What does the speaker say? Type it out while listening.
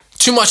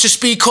Too much to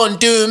speak on,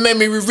 doing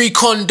memory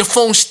recon. The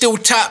phone still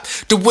tap,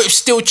 the whip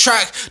still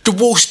track, the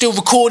wall still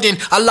recording.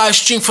 I live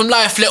stream from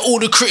life, let all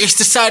the critics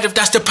decide if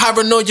that's the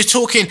paranoia you're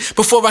talking.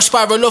 Before I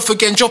spiral off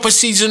again, drop a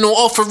seasonal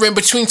offering.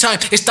 Between time,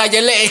 it's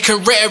dialectic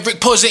and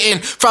rhetoric positing.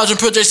 1,000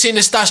 projects in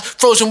the stash,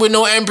 frozen with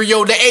no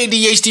embryo. The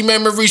ADHD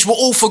memories were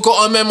all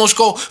forgotten. Memos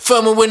go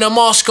firmer with a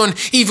mask on.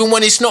 Even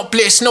when it's not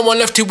bliss, no one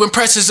left to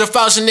impress us.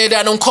 1,000 there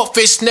that don't cop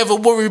fists, never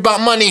worry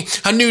about money.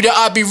 I knew that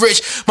I'd be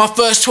rich. My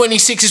first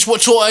 26 is what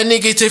taught a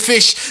nigga to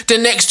fish. The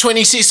next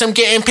 26 I'm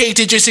getting paid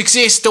to just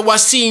exist. Though I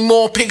see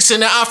more pics than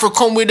the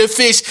African with a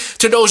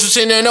fist. To those who's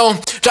in the know,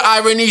 the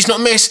irony's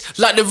not missed.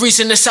 Like the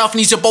reason the South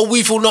needs a boll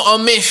weevil, not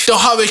a myth. The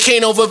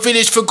hurricane over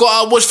village,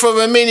 forgot I was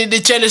for a minute. The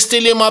jealous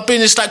still in my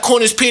business like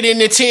corners peeling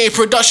the tear.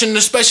 Production,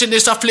 the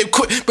specialist, I flip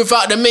quick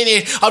without the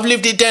minute. I've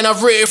lived it then,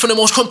 I've written from the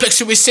most complex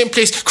to its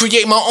simplest.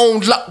 Create my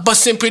own luck by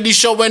simply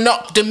showing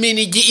up. The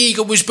minute your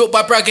ego was built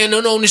by bragging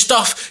on owning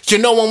stuff. You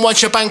know one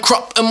wants you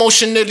bankrupt,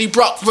 emotionally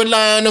abrupt,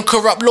 relying on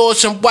corrupt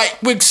lords and white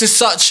wigs and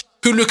such,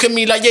 who look at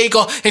me like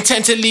Jaeger,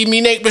 intent to leave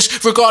me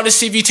nameless.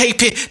 Regardless if you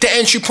tape it, the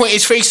entry point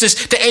is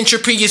faceless, the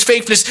entropy is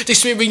faithless, the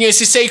experience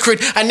is sacred,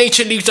 and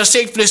nature leaves us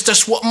safeless.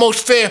 That's what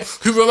most fear.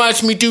 Who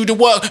reminds me do the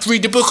work,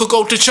 read the book or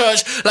go to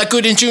church, like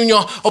Good and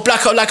Junior, or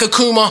black out like a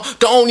Kuma.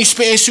 The only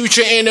spitting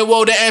suture in the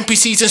world of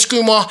NPCs and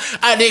skooma.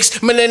 Addicts,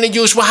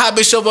 millennials with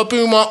habits of a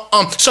boomer.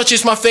 Such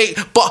is my fate,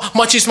 but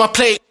much is my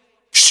plate.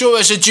 Sure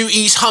as a Jew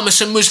eats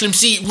hummus and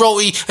Muslims eat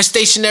roti. A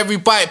stationary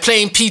bite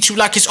playing P2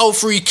 like it's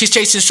O3. Kids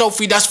chasing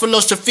Sophie, that's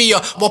philosophy.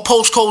 While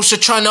postcodes are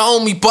trying to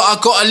own me, but I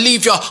gotta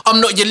leave ya.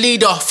 I'm not your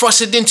leader,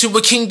 thrusted into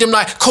a kingdom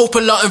like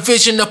Coppola and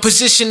Vision. A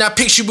position that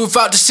picks you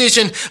without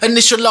decision.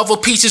 Initial love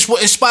of peace is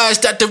what inspires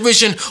that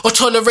derision, or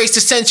tolerates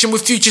dissension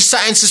with future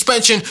sat in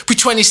suspension.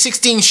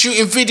 Pre-2016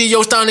 shooting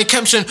videos down in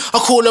Kempson. I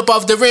call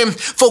above the rim,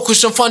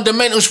 focus on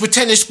fundamentals with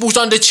tennis balls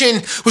under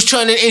chin. Was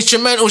turning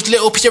instrumentals,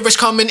 little purists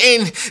coming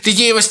in. The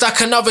year and stack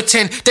another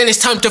 10, then it's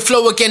time to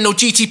flow again. No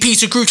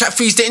GTPs or group chat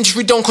fees, the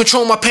injury don't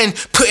control my pen.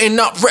 Putting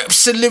up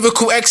reps, a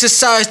lyrical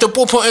exercise. The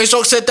ballpoint is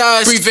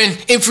oxidized. Breathing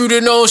in through the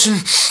nose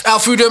and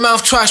out through the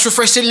mouth twice.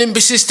 Refresh the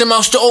limbic system,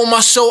 out to all my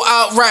soul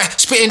outright.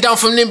 Spitting down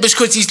from Nimbus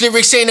cause these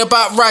lyrics ain't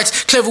about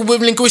rights. Clever with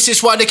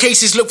linguistics while the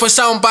cases look for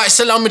sound bites.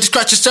 Allow me to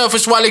scratch the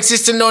surface while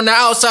existing on the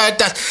outside.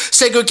 That's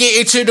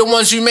segregated to the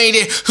ones who made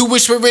it, who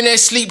whisper in their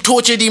sleep,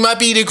 tortured he might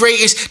be the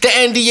greatest. The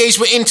NDAs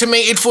were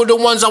intimated for the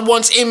ones I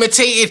once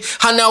imitated.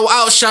 I now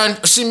outshine,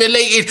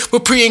 simulated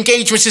with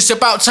pre-engagements. It's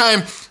about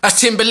time.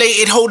 As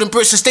Timberlated, holding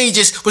Brits and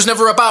stages was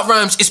never about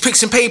rhymes. It's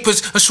picks and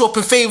papers and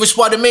swapping favours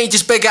while the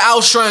majors beg at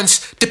house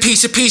shrines. The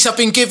piece of peace I've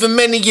been given,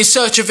 many in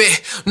search of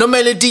it. No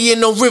melody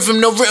and no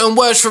rhythm, no written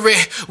words for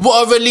it.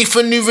 What a relief,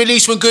 a new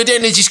release when good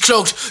energy's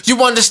clogged.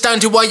 You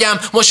understand who I am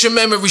once your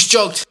memory's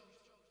jogged.